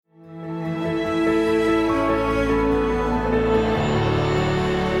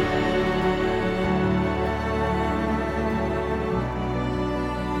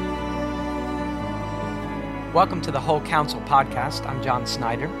Welcome to the Whole Counsel podcast. I'm John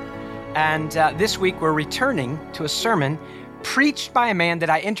Snyder. And this week we're returning to a sermon preached by a man that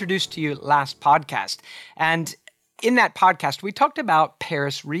I introduced to you last podcast. And in that podcast, we talked about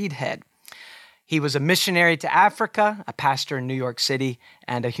Reidhead. He was a missionary to Africa, a pastor in New York City,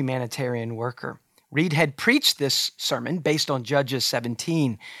 and a humanitarian worker. Reidhead preached this sermon based on Judges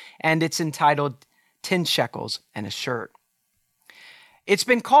 17, and it's entitled 10 Shekels and a Shirt. It's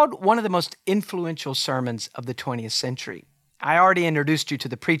been called one of the most influential sermons of the 20th century. I already introduced you to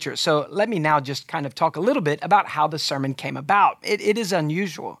the preacher, so let me now just kind of talk a little bit about how the sermon came about. It is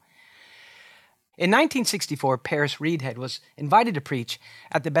unusual. In 1964, Reidhead was invited to preach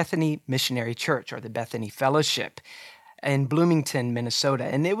at the Bethany Missionary Church, or the Bethany Fellowship, in Bloomington, Minnesota,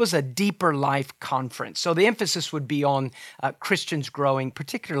 and it was a deeper life conference. So the emphasis would be on Christians growing,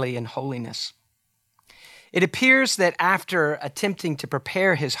 particularly in holiness. It appears that after attempting to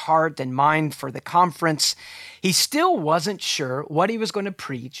prepare his heart and mind for the conference, he still wasn't sure what he was going to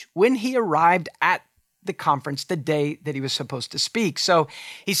preach when he arrived at the conference the day that he was supposed to speak. So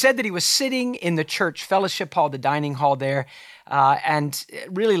he said that he was sitting in the church fellowship hall, the dining hall there, and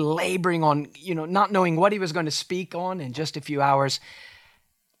really laboring on, not knowing what he was going to speak on in just a few hours.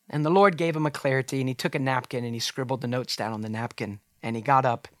 And the Lord gave him a clarity, and he took a napkin and he scribbled the notes down on the napkin, and he got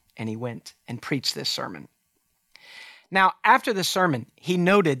up and he went and preached this sermon. Now, after the sermon, he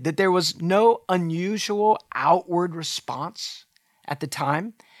noted that there was no unusual outward response at the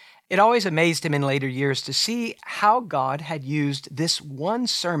time. It always amazed him in later years to see how God had used this one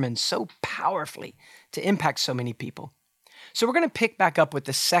sermon so powerfully to impact so many people. So we're going to pick back up with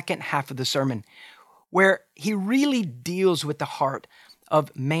the second half of the sermon, where he really deals with the heart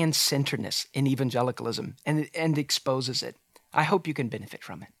of man-centeredness in evangelicalism and exposes it. I hope you can benefit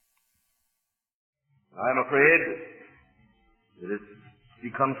from it. I'm afraid that it's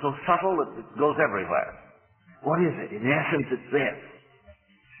become so subtle that it goes everywhere. What is it? In essence, it's this: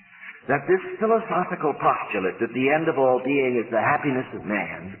 that this philosophical postulate that the end of all being is the happiness of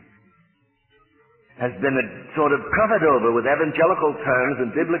man has been sort of covered over with evangelical terms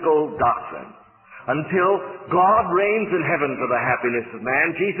and biblical doctrine until God reigns in heaven for the happiness of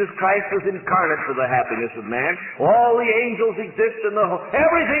man. Jesus Christ was incarnate for the happiness of man. All the angels exist in the whole.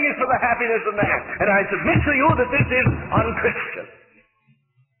 Everything is for the happiness of man. And I submit to you that this is unchristian.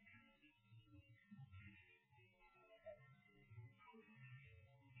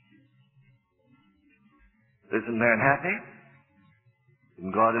 Isn't man happy?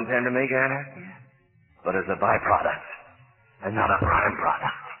 Didn't God intend to make man happy? But as a byproduct and not a prime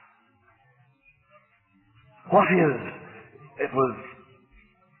product. What is? It was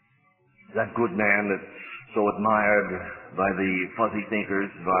that good man that's so admired by the fuzzy thinkers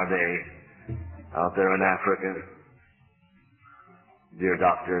of our day out there in Africa. Dear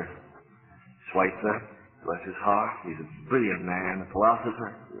Dr. Schweitzer, bless his heart. He's a brilliant man, a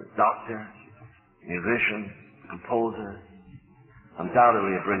philosopher, a doctor, musician, composer,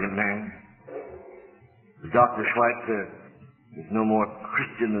 undoubtedly a brilliant man. Dr. Schweitzer is no more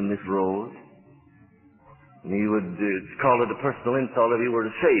Christian than this rose. And he would call it a personal insult if he were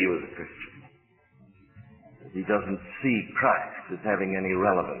to say he was a Christian. He doesn't see Christ as having any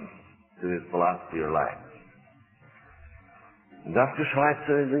relevance to his philosophy or life. And Dr.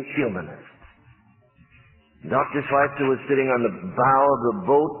 Schweitzer is a humanist. Dr. Schweitzer was sitting on the bow of the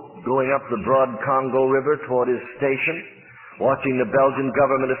boat going up the broad Congo River toward his station, watching the Belgian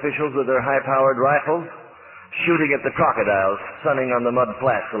government officials with their high-powered rifles shooting at the crocodiles sunning on the mud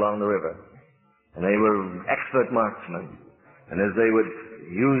flats along the river. And they were expert marksmen. And as they would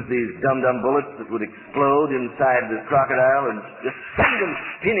use these dum-dum bullets that would explode inside the crocodile and just send them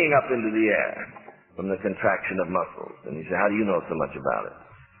spinning up into the air from the contraction of muscles. And he said, how do you know so much about it?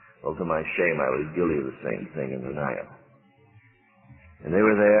 Well, to my shame, I was guilty of the same thing in the Nile. And they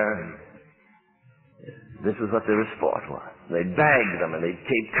were there, and this was what their sport was. They'd bag them, and they'd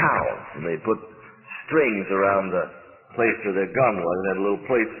take cows, and they'd put strings around the place where their gun was, and had a little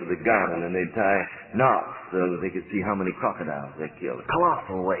place for the gun, and then they'd tie knots so that they could see how many crocodiles they killed. A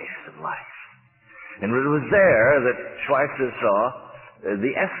colossal waste of life. And it was there that Schweitzer saw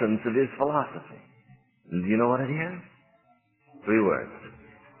the essence of his philosophy. And do you know what it is? 3 words.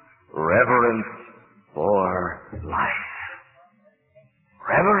 Reverence for life.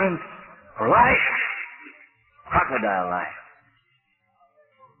 Reverence for life. Crocodile life.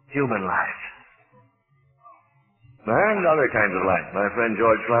 Human life. And other kinds of life. My friend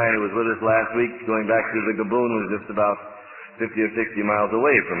George Klein, who was with us last week, going back to the Gaboon, was just about 50 or 60 miles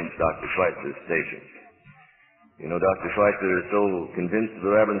away from Dr. Schweitzer's station. You know, Dr. Schweitzer is so convinced of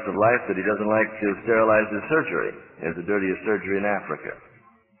the reverence of life that he doesn't like to sterilize his surgery. He has the dirtiest surgery in Africa.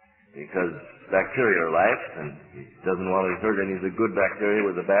 Because bacterial life, and he doesn't want to hurt any of the good bacteria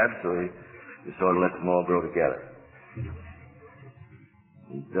with the bad, so he just sort of lets them all grow together. And,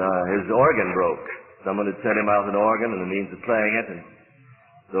 his organ broke. Someone had sent him out an organ and the means of playing it, and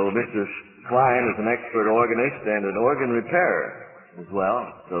so Mr. Klein is an expert organist and an organ repairer as well.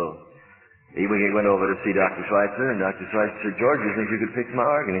 So he went over to see Dr. Schweitzer, and Dr. Schweitzer said, "George, you think you could fix my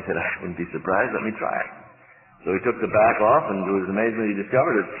organ?" He said, "I wouldn't be surprised. Let me try." So he took the back off, and to his amazement, he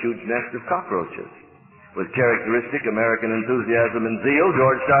discovered a huge nest of cockroaches. With characteristic American enthusiasm and zeal,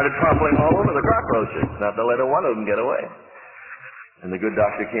 George started trampling all over the cockroaches, not to let a one of them get away. And the good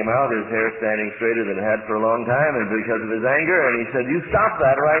doctor came out, his hair standing straighter than it had for a long time, and because of his anger, and he said, "You stop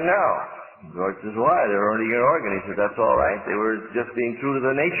that right now." George says, "Why? They're hurting your organ." He said, "That's all right. They were just being true to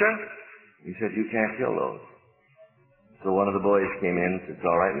their nature." He said, "You can't kill those." So one of the boys came in and said, "It's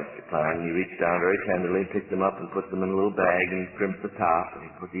all right, Mr. Klein." He reached down very tenderly and picked them up and put them in a little bag and crimped the top, and he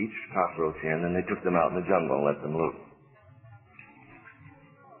put each cockroach in, and they took them out in the jungle and let them loose.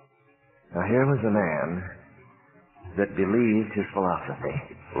 Now here was a man that believed his philosophy,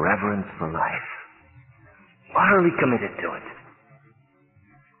 reverence for life, utterly committed to it,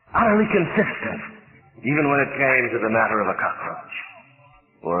 utterly consistent, even when it came to the matter of a cockroach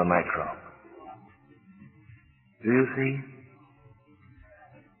or a microbe. Do you see?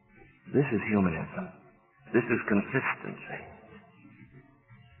 This is humanism. This is consistency.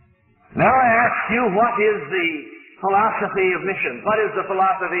 Now I ask you, what is the philosophy of missions? What is the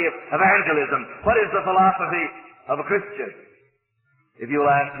philosophy of evangelism? What is the philosophy of a Christian? If you'll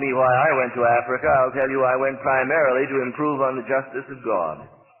ask me why I went to Africa, I'll tell you I went primarily to improve on the justice of God.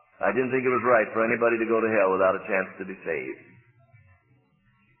 I didn't think it was right for anybody to go to hell without a chance to be saved.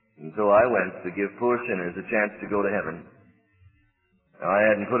 And so I went to give poor sinners a chance to go to heaven. Now, I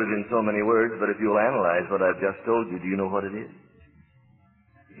hadn't put it in so many words, but if you'll analyze what I've just told you, do you know what it is?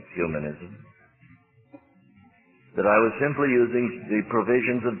 It's humanism. That I was simply using the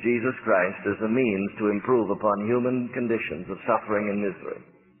provisions of Jesus Christ as a means to improve upon human conditions of suffering and misery.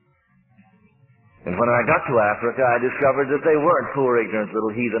 And when I got to Africa, I discovered that they weren't poor, ignorant little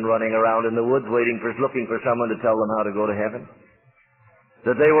heathen running around in the woods looking for someone to tell them how to go to heaven.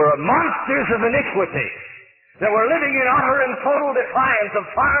 That they were monsters of iniquity that were living in utter and total defiance of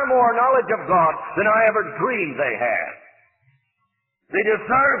far more knowledge of God than I ever dreamed they had. They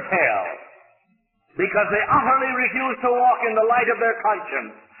deserved hell because they utterly refused to walk in the light of their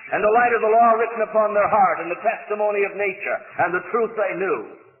conscience and the light of the law written upon their heart and the testimony of nature and the truth they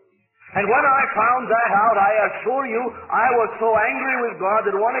knew. And when I found that out, I assure you, I was so angry with God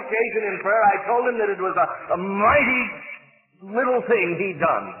that one occasion in prayer I told him that it was a mighty little thing he'd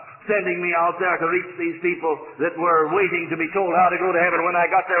done, sending me out there to reach these people that were waiting to be told how to go to heaven. When I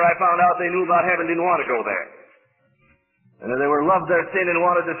got there, I found out they knew about heaven, didn't want to go there. And that they were loved their sin and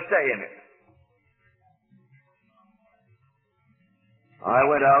wanted to stay in it. I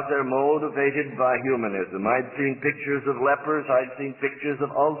went out there motivated by humanism. I'd seen pictures of lepers, I'd seen pictures of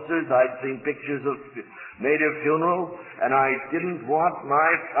ulcers, I'd seen pictures of native funerals, and I didn't want my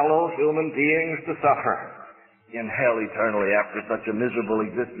fellow human beings to suffer in hell eternally after such a miserable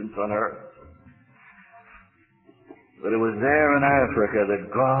existence on earth. But it was there in Africa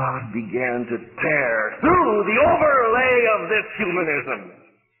that God began to tear through the overlay of this humanism.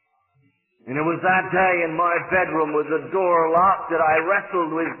 And it was that day in my bedroom with the door locked that I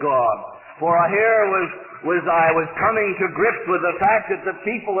wrestled with God. For here I was coming to grips with the fact that the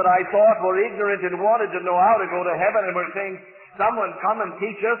people that I thought were ignorant and wanted to know how to go to heaven and were saying, "Someone come and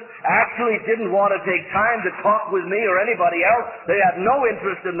teach us," actually didn't want to take time to talk with me or anybody else. They had no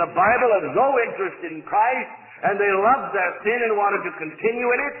interest in the Bible and no interest in Christ, and they loved their sin and wanted to continue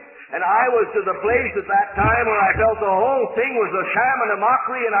in it. And I was to the place at that time where I felt the whole thing was a sham and a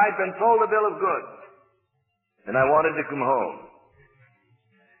mockery, and I'd been sold a bill of goods. And I wanted to come home.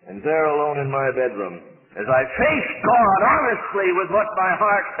 And there alone in my bedroom, as I faced God honestly with what my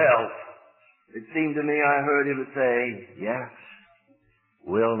heart felt, it seemed to me I heard him say, "Yes,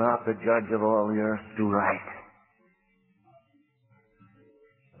 will not the judge of all the earth do right?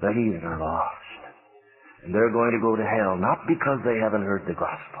 The heathen are lost, and they're going to go to hell, not because they haven't heard the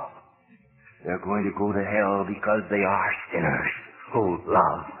gospel. They're going to go to hell because they are sinners who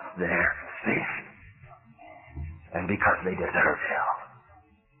love their sin, and because they deserve hell."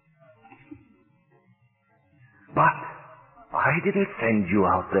 But I didn't send you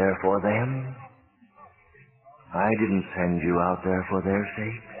out there for them. I didn't send you out there for their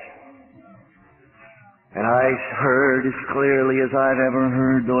sake. And I heard as clearly as I've ever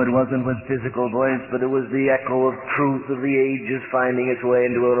heard, though it wasn't with physical voice, but it was the echo of truth of the ages finding its way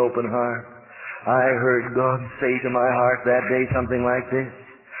into an open heart. I heard God say to my heart that day something like this: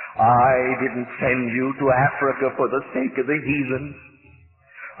 I didn't send you to Africa for the sake of the heathen.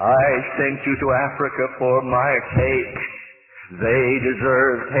 I sent you to Africa for my sake. They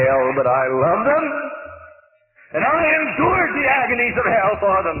deserved hell, but I loved them. And I endured the agonies of hell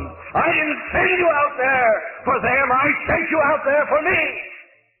for them. I didn't send you out there for them. I sent you out there for me.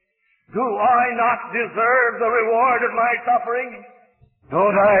 Do I not deserve the reward of my suffering?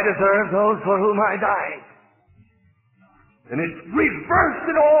 Don't I deserve those for whom I died? And it reversed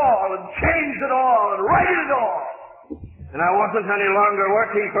it all, and changed it all, and righted it all. And I wasn't any longer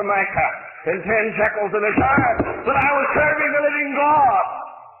working for Micah and 10 shekels in a jar, but I was serving the living God.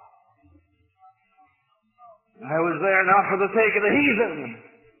 I was there not for the sake of the heathen.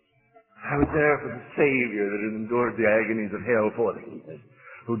 I was there for the Savior that had endured the agonies of hell for the heathen,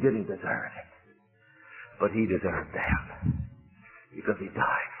 who didn't deserve it. But he deserved them, because he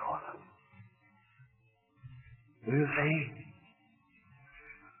died for them. Do you see?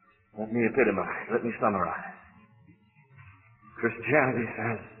 Let me epitomize. Let me summarize. Christianity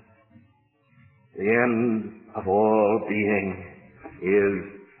says the end of all being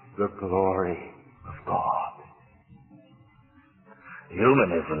is the glory of God.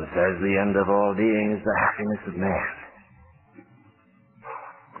 Humanism says the end of all being is the happiness of man.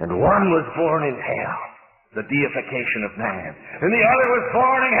 And one was born in hell, the deification of man. And the other was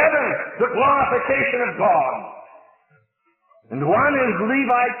born in heaven, the glorification of God. And one is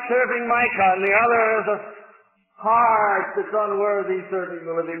Levite serving Micah, and the other is a heart that's unworthy serving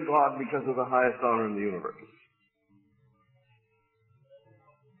the living God because of the highest honor in the universe.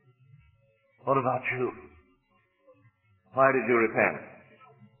 What about you? Why did you repent?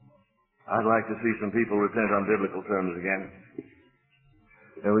 I'd like to see some people repent on biblical terms again.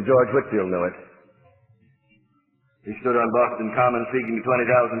 George Whitefield knew it. He stood on Boston Common speaking to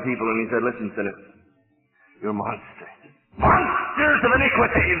 20,000 people, and he said, "Listen, sinners, you're monsters. Monsters of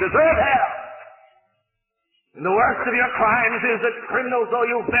iniquity, you deserve hell. And the worst of your crimes is that, criminals though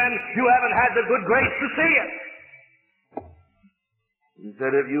you've been, you haven't had the good grace to see it. He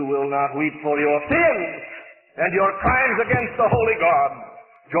said, if you will not weep for your sins and your crimes against the holy God,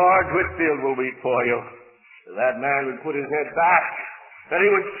 George Whitefield will weep for you." That man would put his head back, and he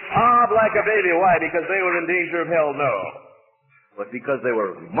would sob like a baby. Why? Because they were in danger of hell? No. But because they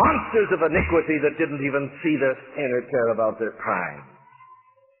were monsters of iniquity that didn't even see their sin or care about their crime.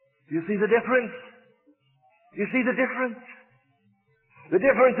 Do you see the difference? Do you see the difference? The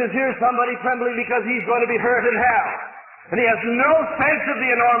difference is here's somebody trembling because he's going to be hurt in hell. And he has no sense of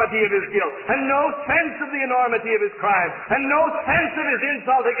the enormity of his guilt, and no sense of the enormity of his crime, and no sense of his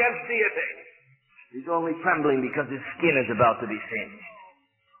insult against deity. He's only trembling because his skin is about to be singed.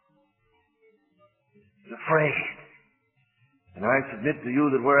 He's afraid. And I submit to you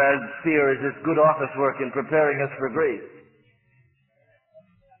that whereas fear is this good office work in preparing us for grace,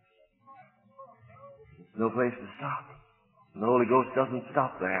 there's no place to stop. The Holy Ghost doesn't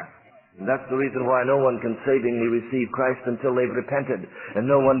stop there. And that's the reason why no one can savingly receive Christ until they've repented. And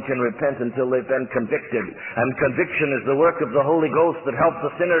no one can repent until they've been convicted. And conviction is the work of the Holy Ghost that helps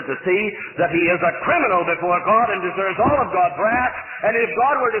the sinner to see that he is a criminal before God and deserves all of God's wrath. And if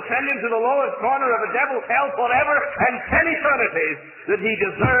God were to send him to the lowest corner of a devil's hell forever and 10 eternities, that he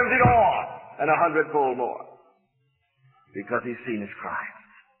deserved it all and 100-fold more. Because he's seen his crime.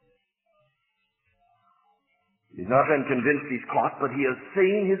 He's not been convinced he's caught, but he has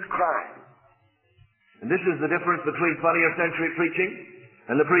seen his crime. And this is the difference between 20th century preaching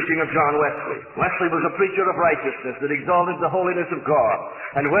and the preaching of John Wesley. Wesley was a preacher of righteousness that exalted the holiness of God.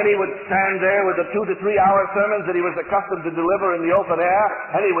 And when he would stand there with the 2 to 3 hour sermons that he was accustomed to deliver in the open air,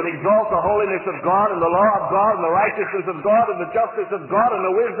 and he would exalt the holiness of God and the law of God and the righteousness of God and the justice of God and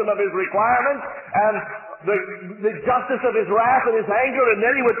the wisdom of his requirements and the justice of his wrath and his anger, and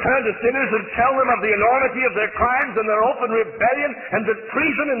then he would turn to sinners and tell them of the enormity of their crimes and their open rebellion and the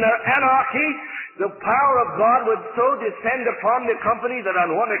treason and their anarchy. The power of God would so descend upon the company that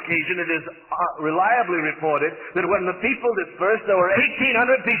on one occasion it is reliably reported that when the people dispersed, there were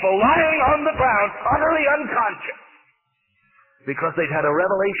 1,800 people lying on the ground, utterly unconscious. Because they'd had a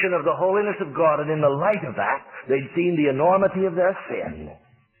revelation of the holiness of God, and in the light of that, they'd seen the enormity of their sin.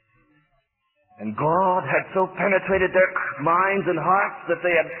 And God had so penetrated their minds and hearts that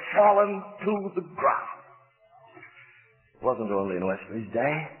they had fallen to the ground. It wasn't only in Wesley's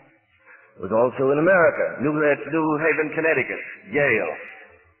day. It was also in America. New Haven, Connecticut, Yale.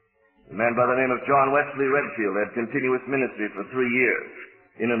 A man by the name of John Wesley Redfield had continuous ministry for 3 years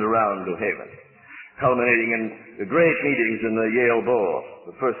in and around New Haven, culminating in the great meetings in the Yale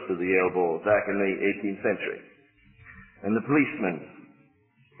Bowl, the first of the Yale Bowls back in the 18th century. And the policemen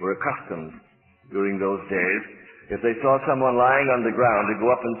were accustomed during those days If they saw someone lying on the ground, they'd go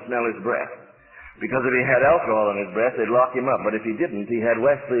up and smell his breath. Because if he had alcohol in his breath, they'd lock him up. But if he didn't, he had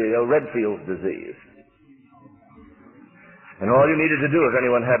Redfield's disease. And all you needed to do if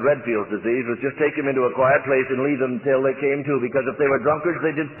anyone had Redfield's disease was just take him into a quiet place and leave them till they came to. Because if they were drunkards,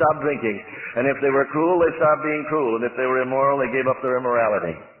 they did stop drinking. And if they were cruel, they stopped being cruel. And if they were immoral, they gave up their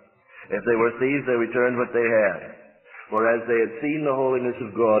immorality. If they were thieves, they returned what they had. Whereas they had seen the holiness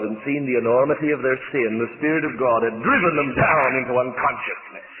of God and seen the enormity of their sin, the Spirit of God had driven them down into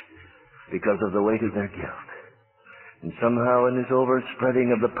unconsciousness because of the weight of their guilt. And somehow in this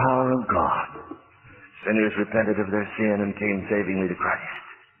overspreading of the power of God, sinners repented of their sin and came savingly to Christ.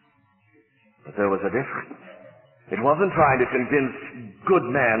 But there was a difference. It wasn't trying to convince good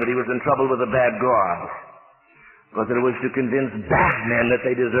man that he was in trouble with a bad God, but that it was to convince bad men that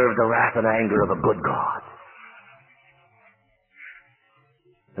they deserved the wrath and anger of a good God.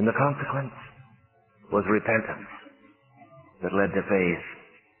 And the consequence was repentance that led to faith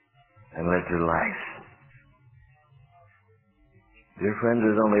and led to life. Dear friends,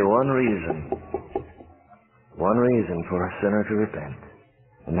 there's only one reason for a sinner to repent.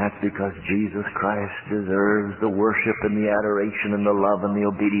 And that's because Jesus Christ deserves the worship and the adoration and the love and the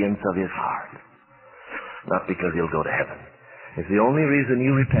obedience of his heart. Not because he'll go to heaven. If the only reason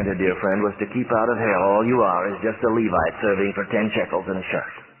you repented, dear friend, was to keep out of hell, all you are is just a Levite serving for 10 shekels in a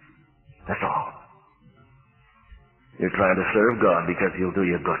shirt. That's all. You're trying to serve God because he'll do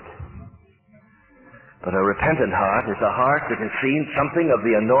you good. But a repentant heart is a heart that has seen something of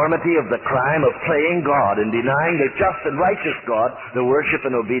the enormity of the crime of playing God and denying the just and righteous God the worship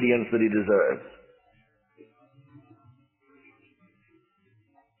and obedience that he deserves.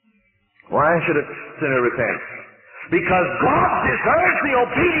 Why should a sinner repent? Because God deserves the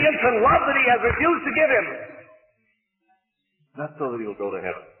obedience and love that he has refused to give him. Not so that he'll go to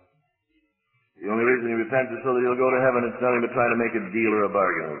heaven. The only reason he repents is so that he'll go to heaven. It's nothing but trying to make a deal or a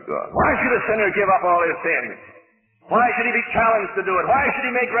bargain with God. Why should a sinner give up all his sins? Why should he be challenged to do it? Why should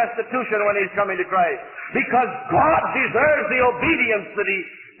he make restitution when he's coming to Christ? Because God deserves the obedience that he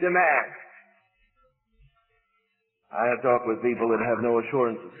demands. I have talked with people that have no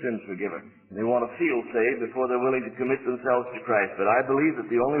assurance of sins forgiven. They want to feel saved before they're willing to commit themselves to Christ. But I believe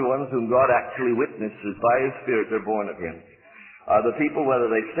that the only ones whom God actually witnesses by his Spirit they're born again are the people, whether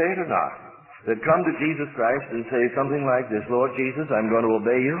they say it or not, that come to Jesus Christ and say something like this: Lord Jesus, I'm going to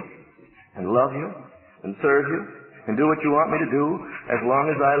obey you and love you and serve you and do what you want me to do as long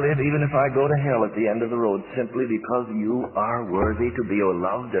as I live, even if I go to hell at the end of the road, simply because you are worthy to be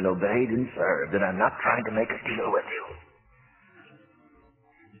loved and obeyed and served, and I'm not trying to make a deal with you.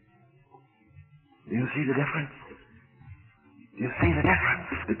 Do you see the difference? Do you see the difference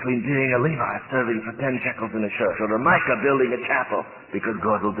between being a Levite serving for 10 shekels in a shirt, or a Micah building a chapel because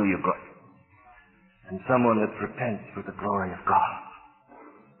God will do you good, and someone that repents for the glory of God?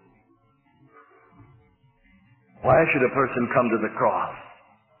 Why should a person come to the cross?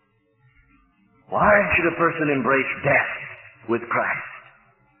 Why should a person embrace death with Christ?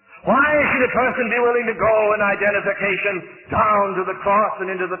 Why should a person be willing to go in identification down to the cross and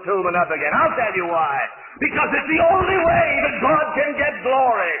into the tomb and up again? I'll tell you why. Because it's the only way that God can get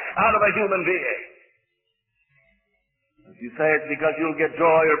glory out of a human being. If you say it's because you'll get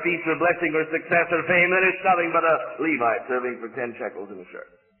joy or peace or blessing or success or fame, then it's nothing but a Levite serving for 10 shekels in a shirt.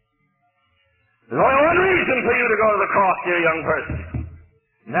 There's only one reason for you to go to the cross, dear young person.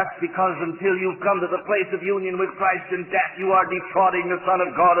 And that's because until you've come to the place of union with Christ in death, you are defrauding the Son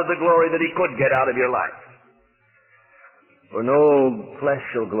of God of the glory that he could get out of your life. For no flesh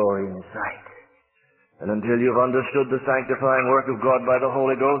shall glory in his sight. And until you've understood the sanctifying work of God by the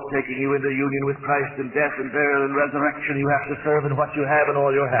Holy Ghost, taking you into union with Christ in death and burial and resurrection, you have to serve in what you have and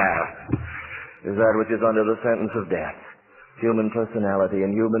all you have is that which is under the sentence of death. Human personality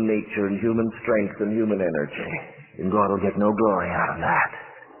and human nature and human strength and human energy. And God will get no glory out of that.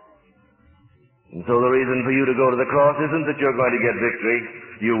 And so the reason for you to go to the cross isn't that you're going to get victory.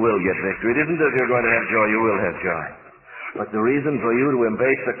 You will get victory. It isn't that you're going to have joy. You will have joy. But the reason for you to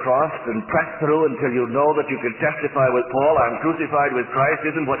embrace the cross and press through until you know that you can testify with Paul, I'm crucified with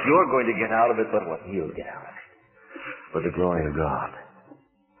Christ, isn't what you're going to get out of it, but what he'll get out of it. For the glory of God.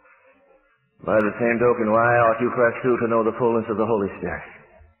 By the same token, why ought you press through to know the fullness of the Holy Spirit?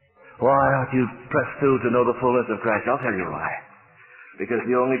 Why ought you press through to know the fullness of Christ? I'll tell you why. Because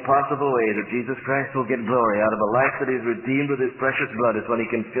the only possible way that Jesus Christ will get glory out of a life that is redeemed with his precious blood is when he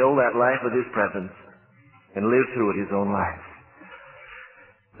can fill that life with his presence and live through it his own life.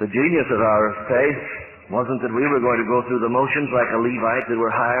 The genius of our faith wasn't that we were going to go through the motions like a Levite that were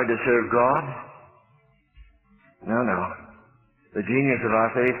hired to serve God. No. The genius of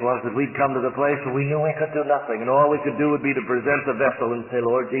our faith was that we'd come to the place where we knew we could do nothing, and all we could do would be to present the vessel and say,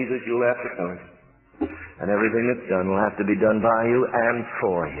 Lord Jesus, you'll have to do it. And everything that's done will have to be done by you and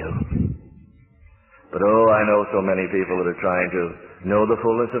for you. But I know so many people that are trying to know the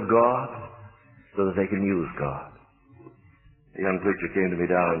fullness of God so that they can use God. A young preacher came to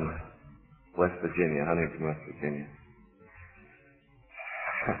me down in West Virginia, Huntington, West Virginia.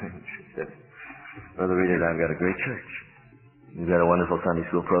 She said, Brother Reidhead, I've got a great church. We've got a wonderful Sunday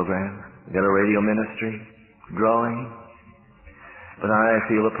school program. We've got a radio ministry, growing. But I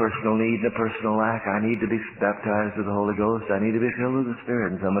feel a personal need and a personal lack. I need to be baptized with the Holy Ghost. I need to be filled with the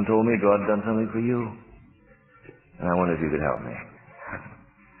Spirit. And someone told me God had done something for you. And I wondered if you could help me.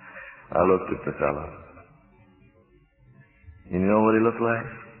 I looked at the fellow. You know what he looked like?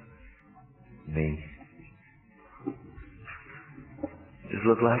 Me. Just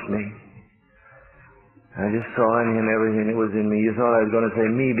looked like me. I just saw in him everything that was in me. You thought I was going to say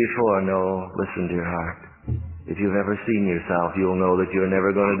me before. No, listen to your heart. If you've ever seen yourself, you'll know that you're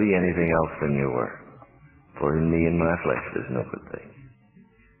never going to be anything else than you were. For in me and my flesh there's no good thing.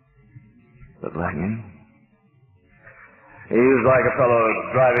 Look like me? He was like a fellow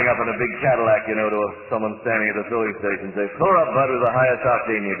driving up in a big Cadillac, to someone standing at the filling station and say, "Fill up, bud, with the highest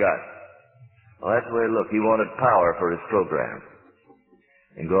octane you got." Well, that's the way it looked. He wanted power for his program.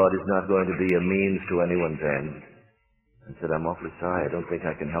 And God is not going to be a means to anyone's end. I said, I'm awfully sorry. I don't think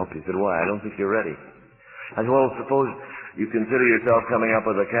I can help you. He said, why? I don't think you're ready. I said, well, suppose you consider yourself coming up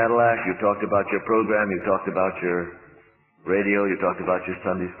with a Cadillac. You talked about your program. You talked about your radio. You talked about your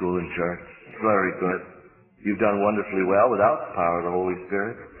Sunday school and church. Very good. You've done wonderfully well without the power of the Holy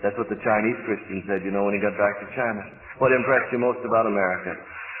Spirit. That's what the Chinese Christian said, when he got back to China. What impressed you most about America?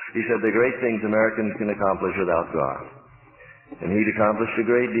 He said, the great things Americans can accomplish without God. And he'd accomplished a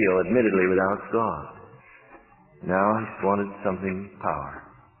great deal, admittedly, without God. Now he's wanted something power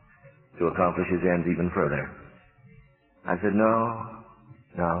to accomplish his ends even further. I said, no.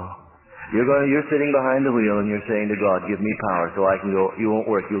 You're sitting behind the wheel and you're saying to God, give me power so I can go. You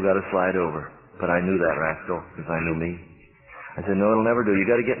won't work, you've got to slide over. But I knew that rascal, because I knew me. I said, no, it'll never do. You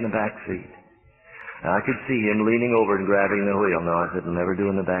got to get in the back seat. And I could see him leaning over and grabbing the wheel. No, I said, it'll never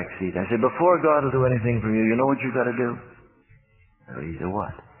do in the back seat. I said, before God will do anything for you, you know what you've got to do? He said,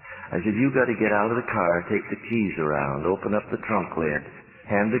 what? I said, you've got to get out of the car, take the keys around, open up the trunk lid,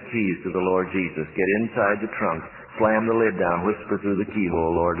 hand the keys to the Lord Jesus, get inside the trunk, slam the lid down, whisper through the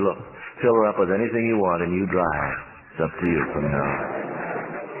keyhole, Lord, look, fill her up with anything you want and you drive. It's up to you from now on.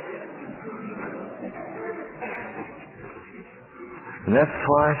 And that's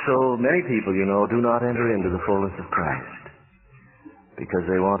why so many people, do not enter into the fullness of Christ. Because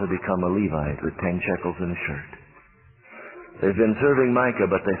they want to become a Levite with 10 shekels in a shirt. They've been serving Micah,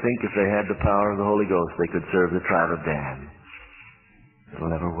 but they think if they had the power of the Holy Ghost, they could serve the tribe of Dan. It'll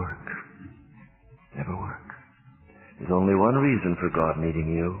never work. Never work. There's only one reason for God needing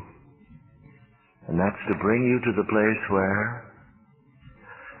you, and that's to bring you to the place where,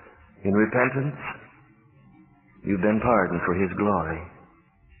 in repentance, you've been pardoned for His glory,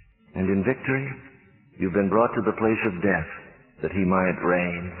 and in victory, you've been brought to the place of death that He might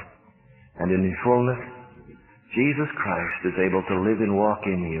reign, and in His fullness, Jesus Christ is able to live and walk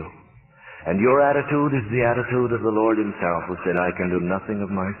in you. And your attitude is the attitude of the Lord Himself, who said, I can do nothing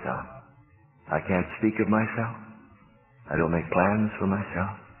of myself. I can't speak of myself. I don't make plans for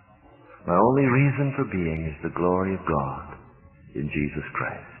myself. My only reason for being is the glory of God in Jesus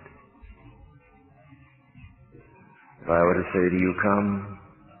Christ. If I were to say to you, come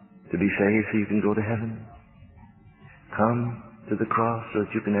to be saved so you can go to heaven. Come to the cross so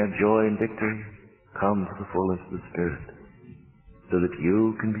that you can have joy and victory. Come to the fullness of the Spirit, so that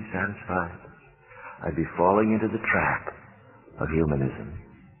you can be satisfied. I'd be falling into the trap of humanism.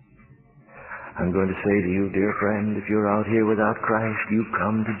 I'm going to say to you, dear friend, if you're out here without Christ, you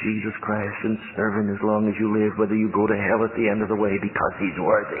come to Jesus Christ and serve Him as long as you live, whether you go to hell at the end of the way, because He's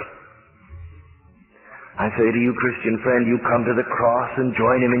worthy. I say to you, Christian friend, you come to the cross and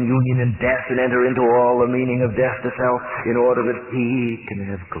join Him in union in death and enter into all the meaning of death to self in order that He can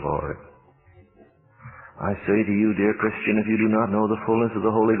have glory. I say to you, dear Christian, if you do not know the fullness of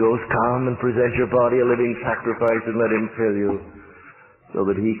the Holy Ghost, come and present your body a living sacrifice and let Him fill you so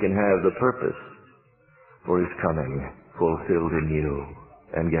that He can have the purpose for His coming fulfilled in you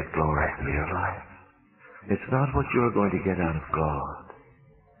and get glory in your life. It's not what you're going to get out of God.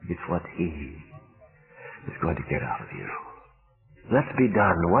 It's what He is going to get out of you. Let's be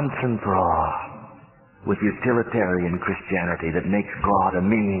done once and for all with utilitarian Christianity that makes God a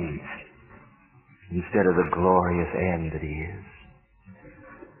means instead of the glorious end that He is.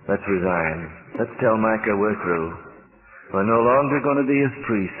 Let's resign. Let's tell Micah we're through. We're no longer going to be his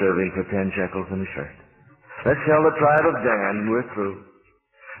priests serving for 10 shekels and a shirt. Let's tell the tribe of Dan we're through.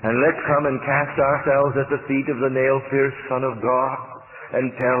 And let's come and cast ourselves at the feet of the nail-pierced Son of God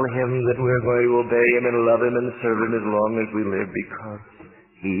and tell him that we're going to obey him and love him and serve him as long as we live because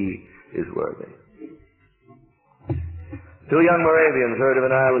he is worthy. 2 young Moravians heard of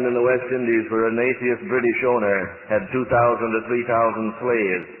an island in the West Indies where an atheist British owner had 2,000 to 3,000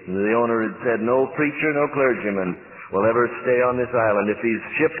 slaves. And the owner had said, no preacher, no clergyman will ever stay on this island. If he's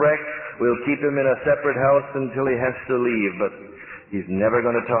shipwrecked, we'll keep him in a separate house until he has to leave. But he's never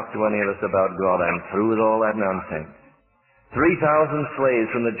going to talk to any of us about God. I'm through with all that nonsense. 3,000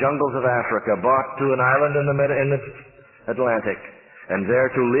 slaves from the jungles of Africa brought to an island in the Atlantic, and there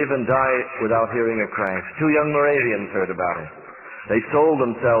to live and die without hearing of Christ. 2 young Moravians heard about it. They sold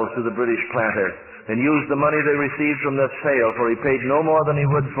themselves to the British planter and used the money they received from the sale, for he paid no more than he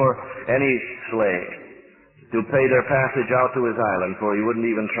would for any slave, to pay their passage out to his island, for he wouldn't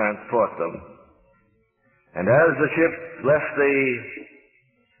even transport them. And as the ship left the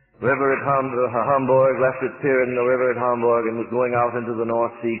river at Hamburg, left its pier in the river at Hamburg, and was going out into the North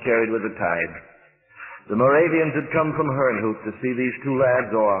Sea, carried with the tide, the Moravians had come from Herrnhut to see these 2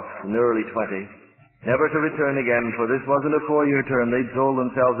 lads off in the early 20s, never to return again, for this wasn't a 4-year term. They'd sold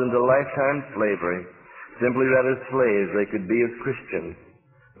themselves into lifetime slavery, simply that as slaves they could be as Christians,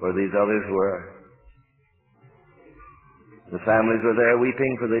 where these others were. The families were there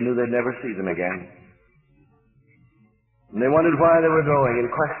weeping, for they knew they'd never see them again. And they wondered why they were going and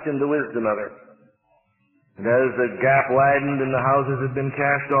questioned the wisdom of it. And as the gap widened and the houses had been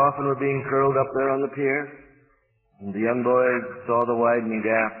cast off and were being curled up there on the pier, and the young boys saw the widening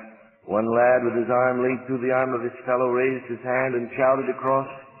gap, one lad with his arm linked through the arm of his fellow raised his hand and shouted across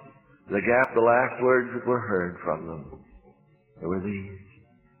the gap the last words that were heard from them. There were these: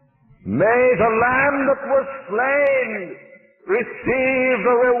 "May the Lamb that was slain receive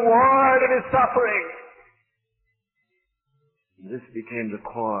the reward of his suffering." And this became the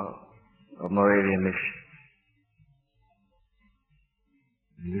core of Moravian mission.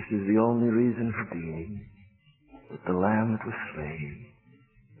 And this is the only reason for being, that the Lamb that was slain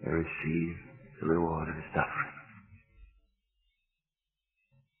may receive the reward of his suffering.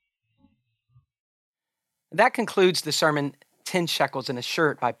 That concludes the sermon 10 Shekels and a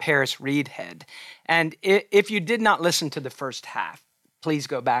Shirt by Paris Reidhead. And if you did not listen to the first half, please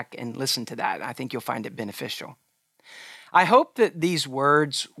go back and listen to that. I think you'll find it beneficial. I hope that these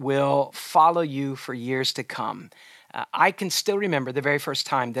words will follow you for years to come. I can still remember the very first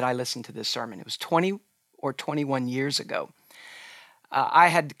time that I listened to this sermon. It was 20 or 21 years ago. I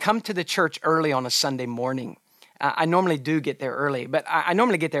had come to the church early on a Sunday morning. I normally do get there early, but I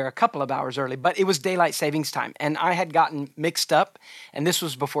normally get there a couple of hours early, but it was daylight savings time, and I had gotten mixed up, and this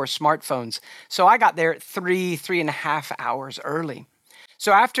was before smartphones. So I got there 3.5 hours early.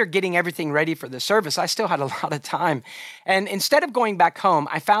 So after getting everything ready for the service, I still had a lot of time. And instead of going back home,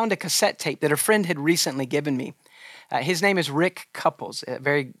 I found a cassette tape that a friend had recently given me. His name is Rick Couples, a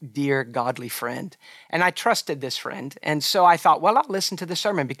very dear, godly friend. And I trusted this friend. And so I thought, well, I'll listen to the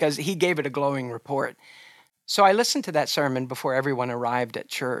sermon because he gave it a glowing report. So I listened to that sermon before everyone arrived at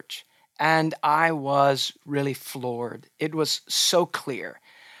church. And I was really floored. It was so clear,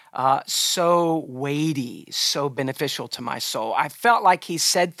 so weighty, so beneficial to my soul. I felt like he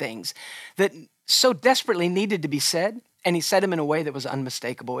said things that so desperately needed to be said. And he said them in a way that was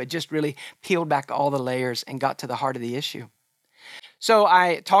unmistakable. It just really peeled back all the layers and got to the heart of the issue. So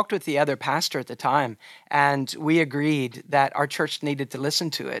I talked with the other pastor at the time, and we agreed that our church needed to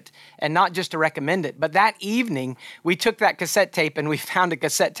listen to it, and not just to recommend it, but that evening we took that cassette tape and we found a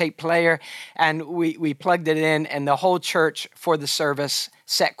cassette tape player, and we plugged it in, and the whole church for the service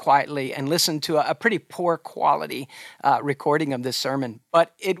sat quietly and listened to a pretty poor quality recording of this sermon,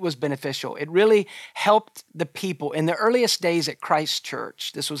 but it was beneficial. It really helped the people in the earliest days at Christ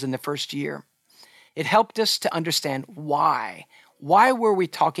Church. This was in the first year. It helped us to understand why. Why were we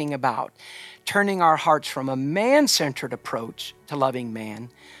talking about turning our hearts from a man-centered approach to loving man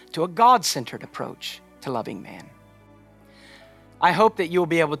to a God-centered approach to loving man? I hope that you'll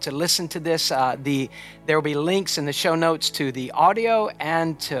be able to listen to this. There will be links in the show notes to the audio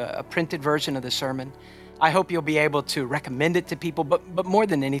and to a printed version of the sermon. I hope you'll be able to recommend it to people, but more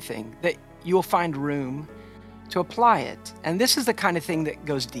than anything, that you'll find room to apply it. And this is the kind of thing that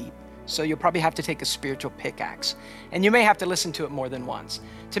goes deep. So you'll probably have to take a spiritual pickaxe. And you may have to listen to it more than once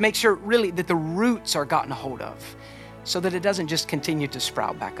to make sure really that the roots are gotten a hold of so that it doesn't just continue to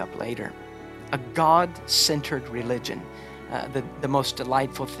sprout back up later. A God-centered religion, the most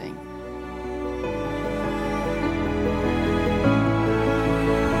delightful thing.